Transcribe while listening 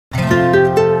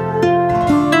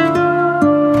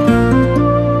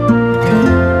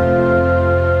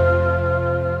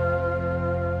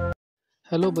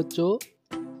बच्चों,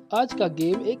 आज का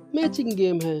गेम एक मैचिंग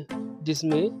गेम है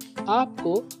जिसमें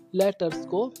आपको लेटर्स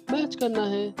को मैच करना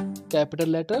है, कैपिटल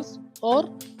लेटर्स और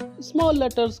स्मॉल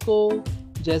लेटर्स को।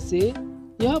 जैसे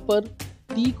यहाँ पर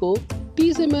टी को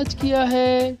टी से मैच किया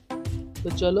है, तो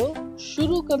चलो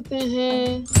शुरू करते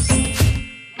हैं।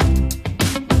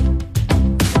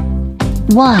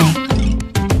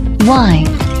 Y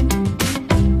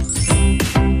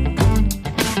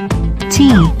T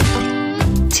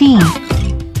T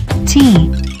T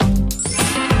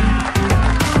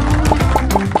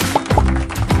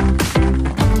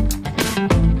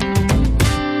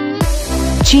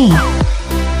G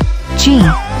G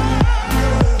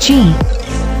G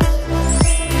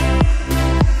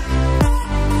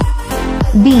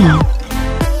B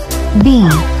B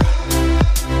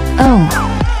O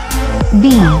B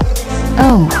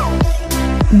O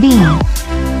B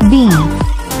B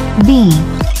B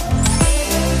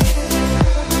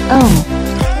O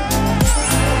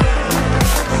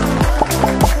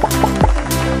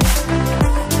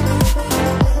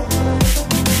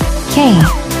K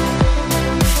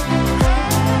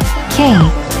K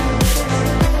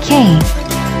K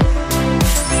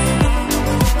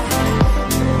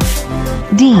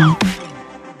D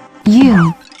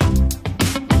U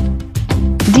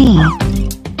D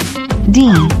D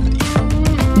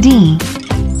D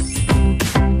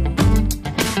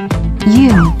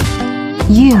U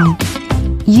U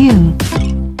U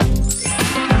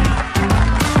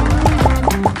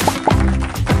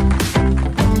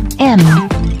M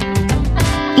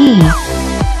E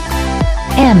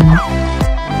M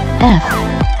F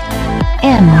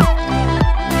M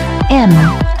M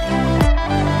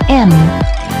M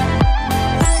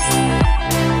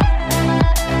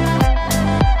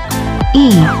E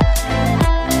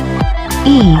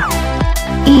E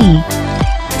E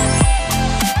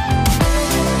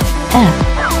F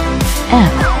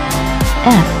F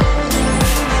F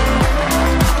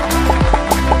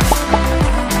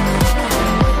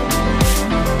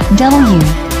W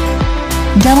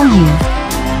W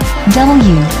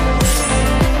W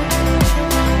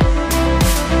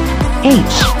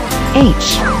H H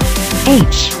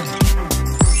H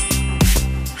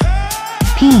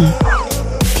P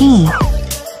P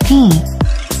P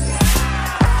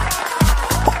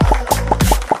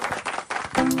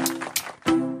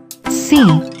C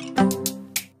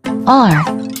R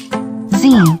Z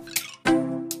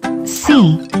C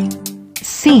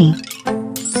C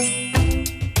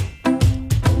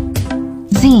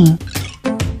Z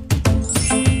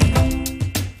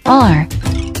R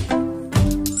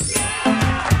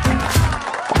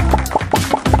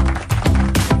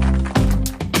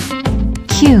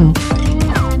Q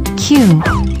Q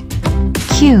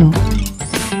Q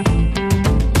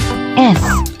S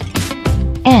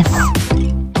S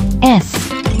S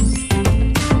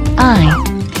I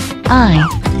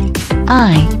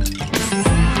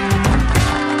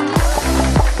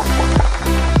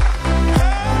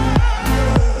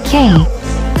K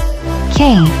K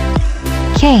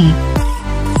K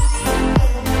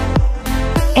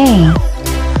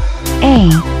A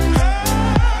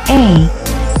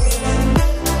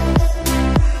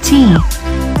T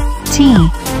T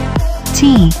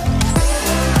T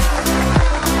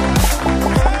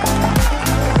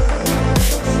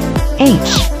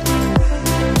H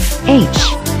H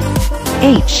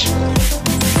H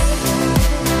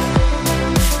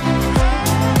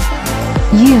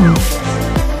U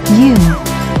U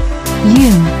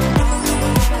U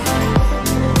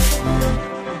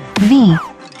V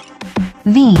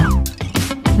V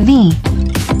V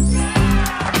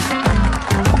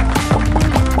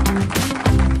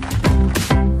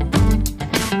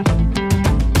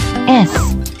S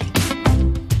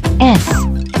S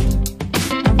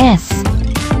S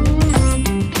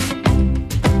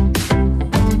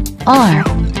R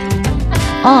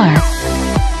R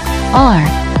R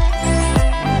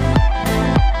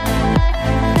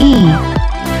E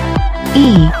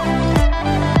E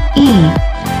E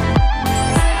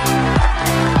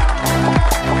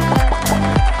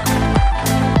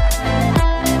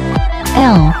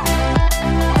L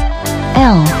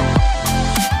L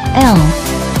L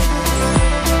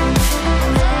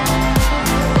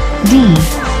D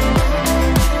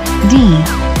D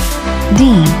D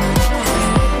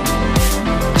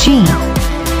G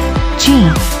G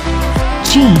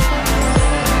G